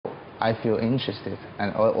I feel interested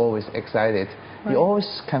and always excited. Right. You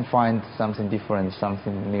always can find something different,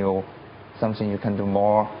 something new, something you can do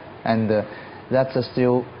more, and that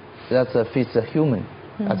fits a human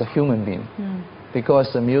as a human being,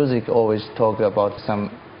 because the music always talk about some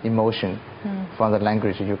emotion from the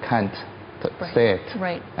language you can't say it,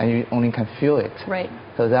 right. and you only can feel it. Right.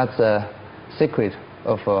 So that's a secret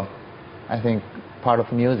of, I think, part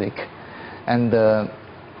of music, and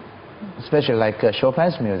especially like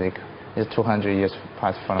Chopin's music is 200 years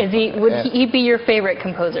past from. Would he be your favorite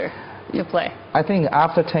composer to play? I think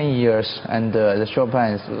after 10 years, and the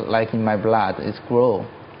Chopin is like in my blood, it's growing.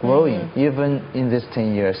 Even in these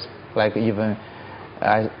 10 years, like even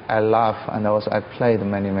I love, and also I played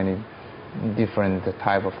many different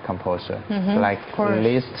type of composer, like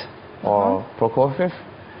Liszt or Prokofiev,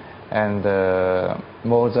 and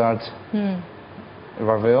Mozart,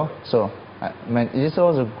 Ravel. So this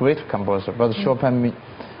was a great composer, but Chopin,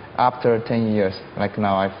 after 10 years, like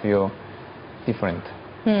now, I feel different.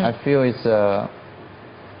 I feel it's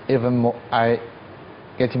even more,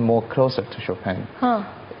 getting more closer to Chopin.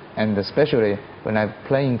 And especially when I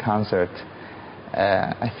play in concert,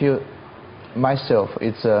 I feel myself,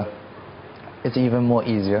 it's even more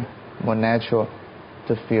easier, more natural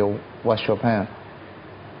to feel what Chopin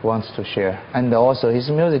wants to share. And also his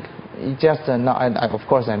music, just of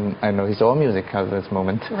course I know his own music at this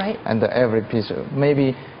moment. Right. And every piece,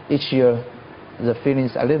 maybe each year the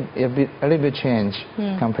feelings a little bit change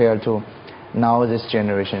compared to now this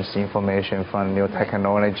generation's information from new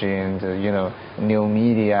technology and new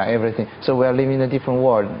media, everything. So we are living in a different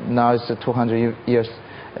world. Now it's 200 years.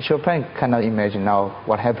 Chopin cannot imagine now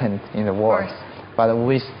what happened in the world. But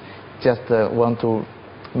we just want to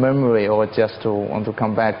memory, or just to want to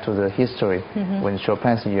come back to the history. When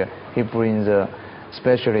Chopin's here, he brings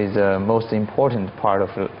especially the most important part of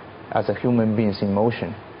as a human being's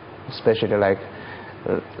emotion, especially like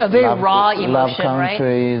a very raw emotion, love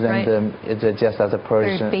countries, right? And it's just as a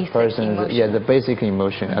person, the basic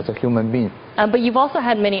emotion as a human being. But you've also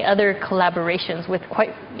had many other collaborations with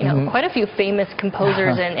quite a few famous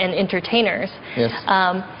composers and entertainers. Yes.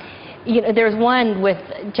 There's one with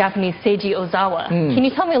Japanese Seiji Ozawa. Can you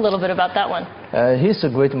tell me a little bit about that one? He's a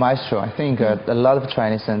great maestro. I think a lot of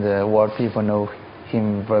Chinese and world people know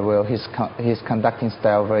him very well. His conducting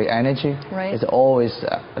style, very energy. Right. It's always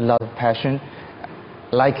a lot of passion,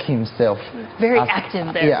 like himself. Very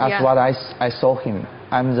active there. Yeah, as what I saw him.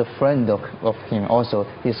 I'm the friend of him also.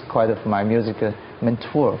 He's quite of my musical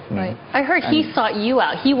mentor of me. Right. I heard he sought you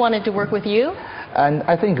out. He wanted to work with you? And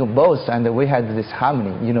I think both, and we had this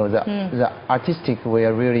harmony. The artistic, we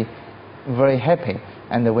are really very happy,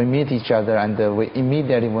 and we meet each other, and we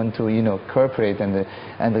immediately want to cooperate. And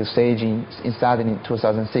Seiji started in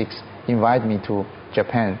 2006, invited me to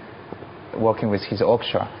Japan, working with his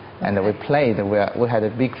orchestra, and we played. We had a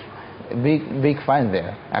big fun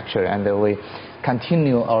there actually, and we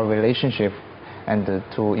continue our relationship, and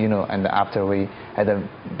and after we had a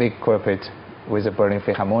big cooperate with the Berlin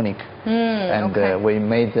Philharmonic, and we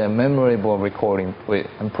made a memorable recording with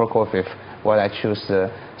Prokofiev. What I choose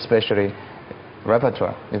especially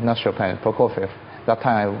repertoire. It's not Chopin, Prokofiev. That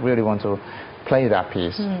time I really want to play that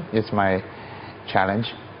piece. It's my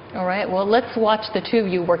challenge. All right. Well, let's watch the two of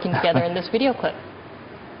you working together in this video clip.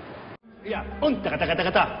 Yeah.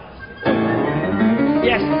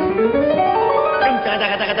 Yes.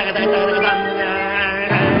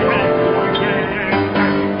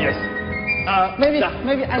 Maybe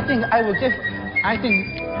I think I will give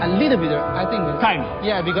a little bit time.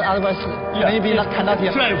 Yeah, because otherwise maybe not cannot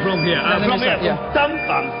hear. Try from here. From here. Yeah. Dum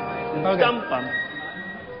bum. Okay. Dum bum.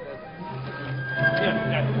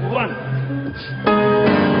 Yeah. 1.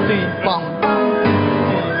 Ding bong.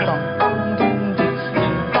 Ding bong. Ding ding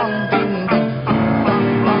ding bong ding ding.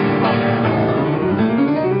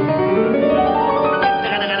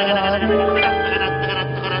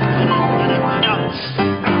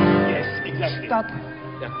 Yes, exactly.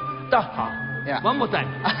 Start. Yeah. One more time.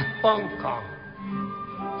 Bong kong.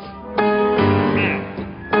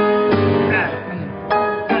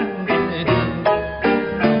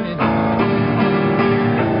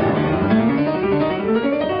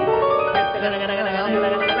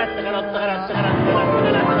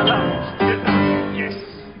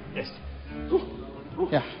 Yes.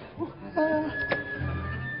 Yeah.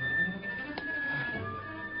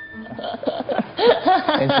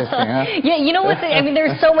 Interesting, huh? Yeah, you know what? I mean,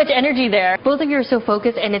 there's so much energy there. Both of you are so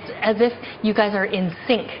focused, and it's as if you guys are in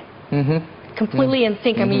sync. Completely in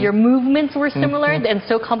sync. I mean, your movements were similar and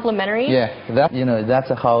so complementary. Yeah,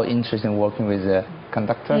 that's how interesting working with a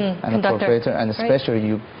conductor and a proprietor, and especially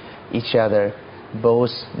you each other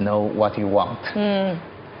both know what you want.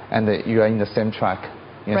 and you are in the same track,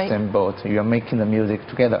 in the same boat. You are making the music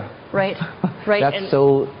together. Right, right. That's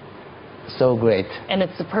so great. And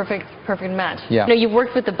it's the perfect match. Yeah. You know, you've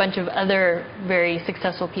worked with a bunch of other very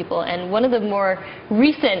successful people, and one of the more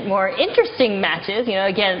recent, more interesting matches, you know,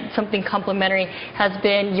 again, something complementary, has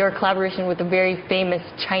been your collaboration with a very famous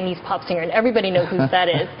Chinese pop singer, and everybody knows who that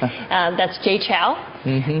is. That's Jay Chou.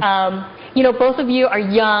 You know, both of you are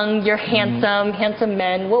young, you're handsome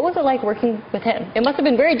men. What was it like working with him? It must have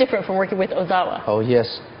been very different from working with Ozawa. Oh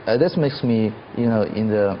yes, this makes me, you know, in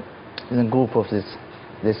the group of this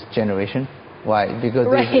generation. Why? Because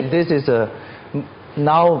this is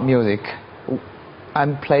now music.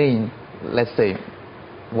 I'm playing, let's say,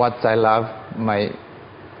 what I love, my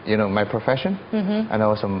profession, and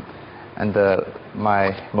also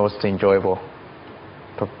my most enjoyable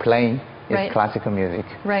playing is classical music.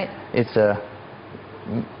 Right. It's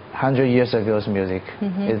 100 years ago's music.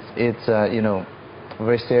 It's you know,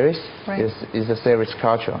 very serious. Right. It's a serious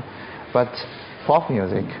culture, but pop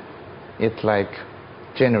music, it's like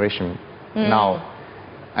generation now,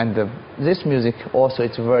 and this music also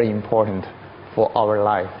is very important for our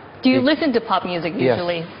life. Do you listen to pop music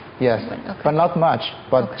usually? Yes, but not much.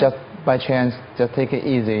 But just by chance, just take it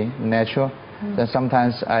easy, natural. Then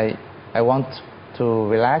sometimes I want to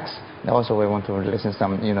relax. Also, I want to listen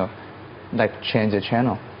some, you know, like change the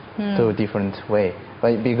channel to a different way.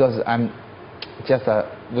 But because I'm just a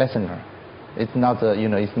listener, it's not you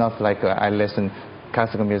know, it's not like I listen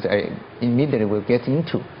classical music, I immediately will get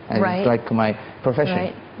into, and it's like my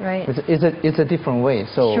profession. Right. It's a different way.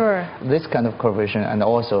 So this kind of cooperation, and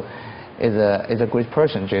also is a great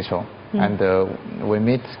person, Jay Chou, and we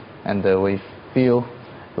meet and we feel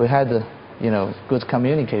we had you know, good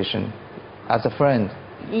communication as a friend.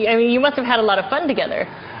 I mean, you must have had a lot of fun together.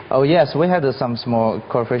 Oh yes, we had some small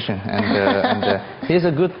cooperation, and he's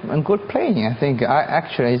a good playing. I think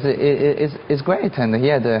actually it's great, and he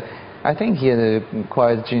had I think he had a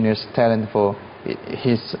quite genius talent for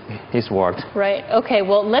his work. Right. Okay.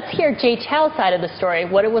 Well, let's hear Jay Chou's side of the story.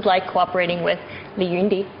 What it was like cooperating with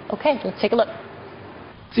Yundi. Okay, let's take a look.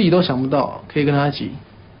 自己都想不到可以跟他一起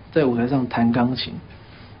在舞台上弹钢琴。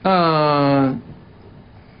那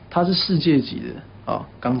他是世界级的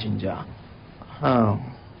钢琴家。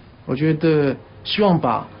我觉得希望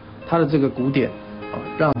把他的这个古典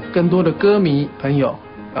让更多的歌迷朋友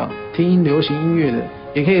听流行音乐的。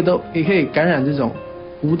 也可以感染这种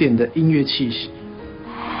古典的音乐气息。接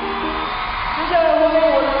下来欢迎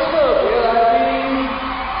我的特别来宾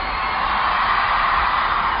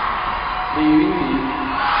李云迪。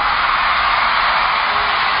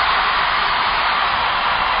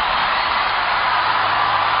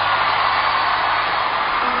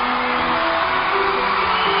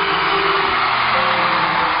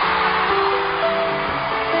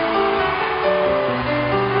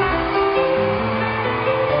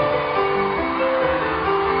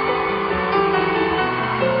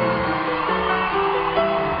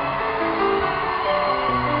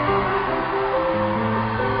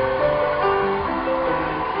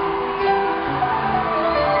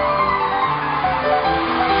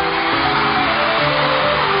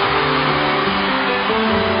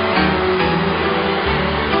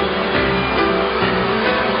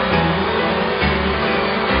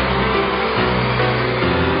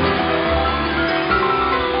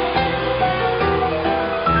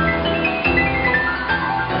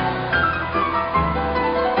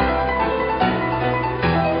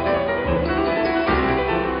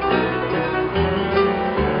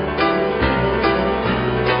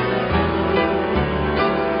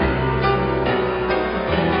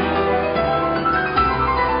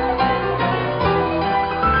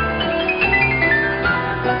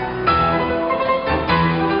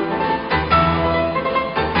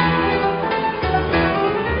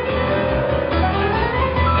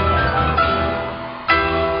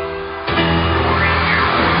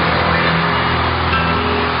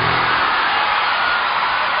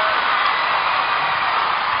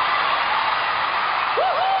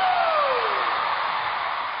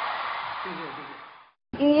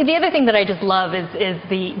 The other thing that I just love is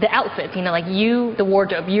the outfits. You know, like the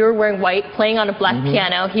wardrobe. You're wearing white, playing on a black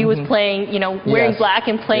piano. He was playing, you know, wearing black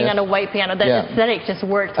and playing on a white piano. That aesthetic just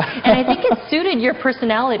worked. And I think it suited your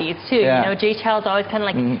personalities too. You know, Jay Chou's always kind of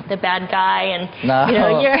like the bad guy, and you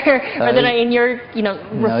know, you're you know,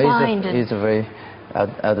 refined. No, he's a very,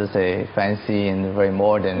 I would say, fancy and very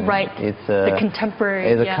modern. Right. It's the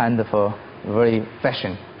contemporary. It's a kind of a very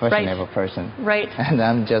fashionable person. Right. And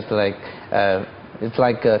I'm just like it's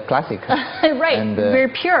like classic. Right, and, very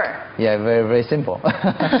pure. Yeah, very, very simple.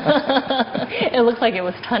 It looks like it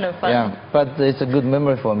was a ton of fun. Yeah, but it's a good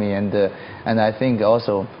memory for me, and I think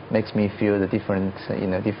also makes me feel the different,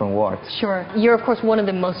 different words. Sure. You're, of course, one of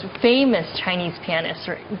the most famous Chinese pianists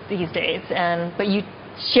these days, but you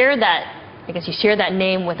share that, I guess you share that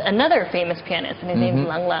name with another famous pianist, and his name is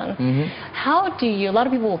Lang Lang. How do you, a lot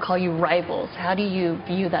of people will call you rivals, how do you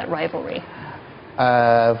view that rivalry?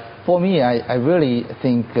 For me, I really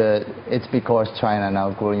think it's because China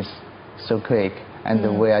now growing so quick,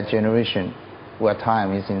 and we are generation, where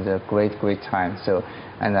time is in the great time. So,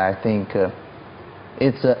 and I think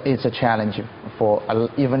it's a challenge for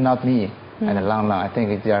even not me and Lang Lang. I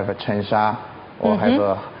think if you have a Chen Sha or have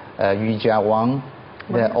a Yu Jia Wang,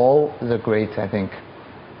 they're all the great, I think,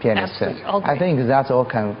 pianists. I think that all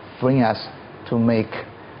can bring us to make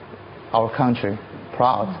our country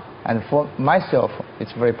proud. And for myself,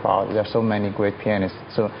 it's very proud. There are so many great pianists.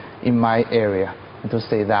 So in my area, to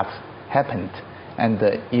say that happened, and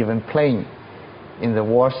even playing in the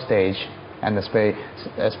world stage, and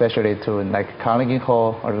especially to like Carnegie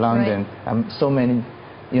Hall or London, so many,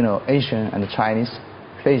 Asian and Chinese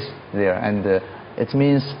face there, and it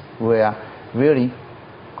means we are really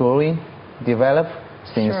growing, develop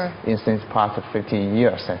since past 50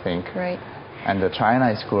 years, I think. Right. And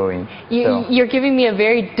China is growing. You're giving me a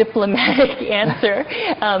very diplomatic answer.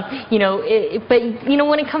 But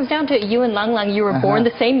when it comes down to it, you and Lang Lang, you were born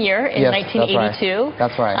the same year in 1982.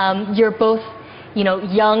 That's right. You're both,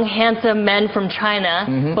 young, handsome men from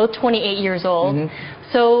China, both 28 years old.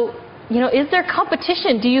 So, is there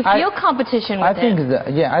competition? Do you feel competition with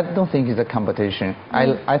I don't think it's a competition.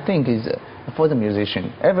 I think it's for the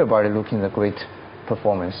musician. Everybody looking at great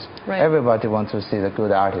performance. Everybody wants to see the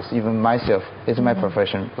good artist. Even myself, it's my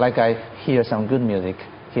profession. Like I hear some good music,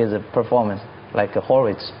 here's a performance like a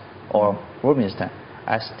Horowitz or Rubinstein,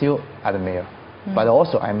 I still admire. But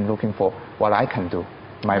also I'm looking for what I can do,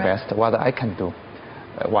 my best, what I can do,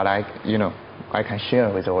 what I can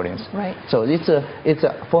share with the audience. So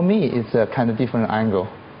for me, it's a kind of different angle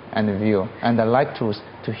and view, and I like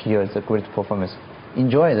to hear the great performance.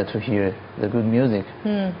 Enjoy to hear the good music,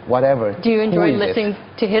 whatever. Do you enjoy listening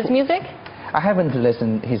to his music? I haven't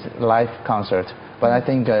listened his live concert, but I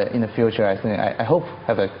think in the future, I hope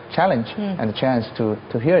have a challenge and a chance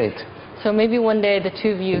to hear it. So maybe one day the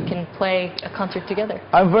two of you can play a concert together.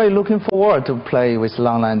 I'm very looking forward to play with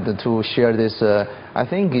Lang Lang to share this. I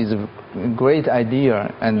think is a great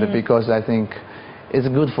idea, and because I think it's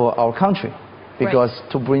good for our country. Because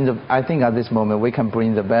to bring I think at this moment we can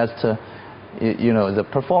bring the best. The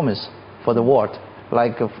performance for the world.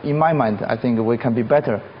 Like in my mind, I think we can be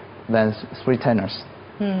better than three tenors.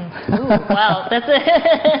 Ooh, wow, that's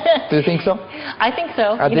Do you think so? I think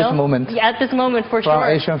so. At this moment. Yeah, at this moment, for sure. From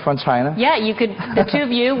Asia, from China. Yeah, you could. The two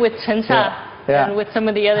of you with Chen Sha and with some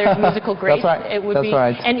of the other musical greats. That's right. It would That's be.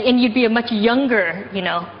 Right. And you'd be a much younger,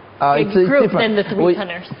 it's group than the three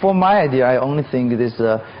tenors. For my idea, I only think this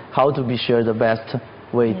how to be sure the best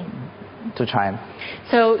way to China.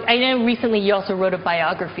 So I know recently you also wrote a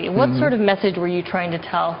biography. What sort of message were you trying to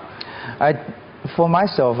tell? For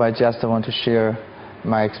myself, I just want to share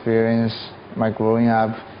my experience, my growing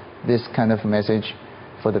up, this kind of message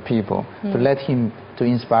for the people, to let him to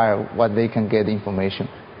inspire what they can get information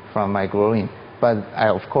from my growing. But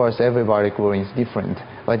of course, everybody growing is different.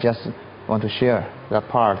 I just want to share that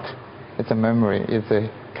part. It's a memory. It's a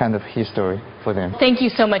kind of history for them. Thank you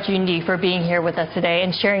so much, Yundi, for being here with us today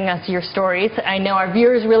and sharing us your stories. I know our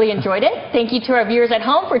viewers really enjoyed it. Thank you to our viewers at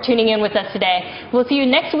home for tuning in with us today. We'll see you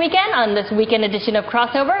next weekend on this weekend edition of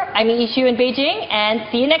Crossover. I'm Yishu in Beijing, and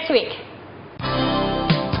see you next week.